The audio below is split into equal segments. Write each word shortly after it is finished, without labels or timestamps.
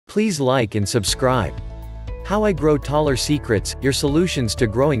Please like and subscribe. How I Grow Taller Secrets, your solutions to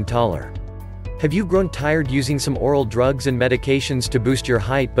growing taller. Have you grown tired using some oral drugs and medications to boost your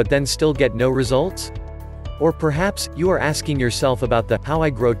height but then still get no results? Or perhaps, you are asking yourself about the How I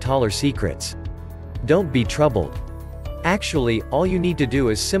Grow Taller secrets. Don't be troubled. Actually, all you need to do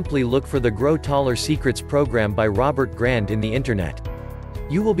is simply look for the Grow Taller Secrets program by Robert Grand in the internet.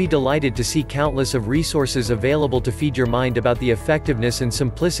 You will be delighted to see countless of resources available to feed your mind about the effectiveness and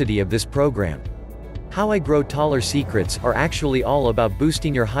simplicity of this program. How I Grow Taller Secrets are actually all about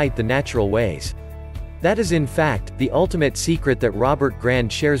boosting your height the natural ways. That is in fact, the ultimate secret that Robert Grand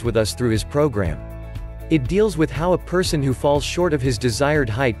shares with us through his program. It deals with how a person who falls short of his desired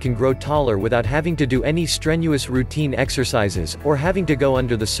height can grow taller without having to do any strenuous routine exercises, or having to go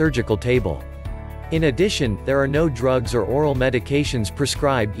under the surgical table. In addition, there are no drugs or oral medications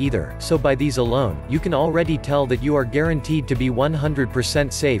prescribed either, so by these alone, you can already tell that you are guaranteed to be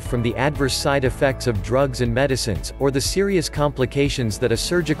 100% safe from the adverse side effects of drugs and medicines, or the serious complications that a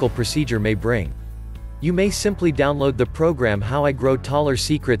surgical procedure may bring. You may simply download the program How I Grow Taller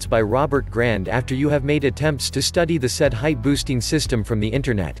Secrets by Robert Grand after you have made attempts to study the said height boosting system from the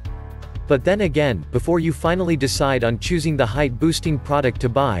internet. But then again, before you finally decide on choosing the height boosting product to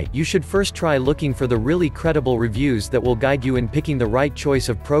buy, you should first try looking for the really credible reviews that will guide you in picking the right choice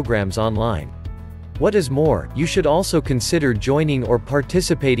of programs online. What is more, you should also consider joining or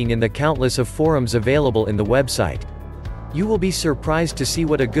participating in the countless of forums available in the website. You will be surprised to see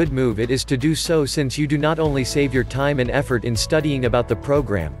what a good move it is to do so, since you do not only save your time and effort in studying about the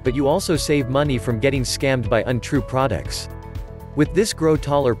program, but you also save money from getting scammed by untrue products. With this Grow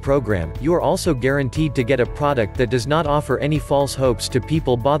Taller program, you are also guaranteed to get a product that does not offer any false hopes to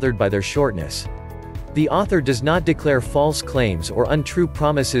people bothered by their shortness. The author does not declare false claims or untrue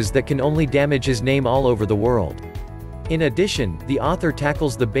promises that can only damage his name all over the world. In addition, the author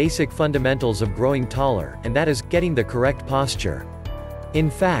tackles the basic fundamentals of growing taller, and that is, getting the correct posture. In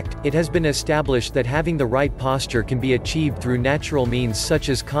fact, it has been established that having the right posture can be achieved through natural means such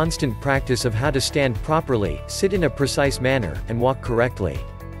as constant practice of how to stand properly, sit in a precise manner, and walk correctly.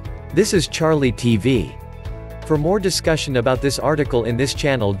 This is Charlie TV. For more discussion about this article in this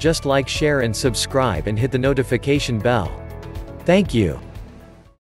channel, just like, share and subscribe and hit the notification bell. Thank you.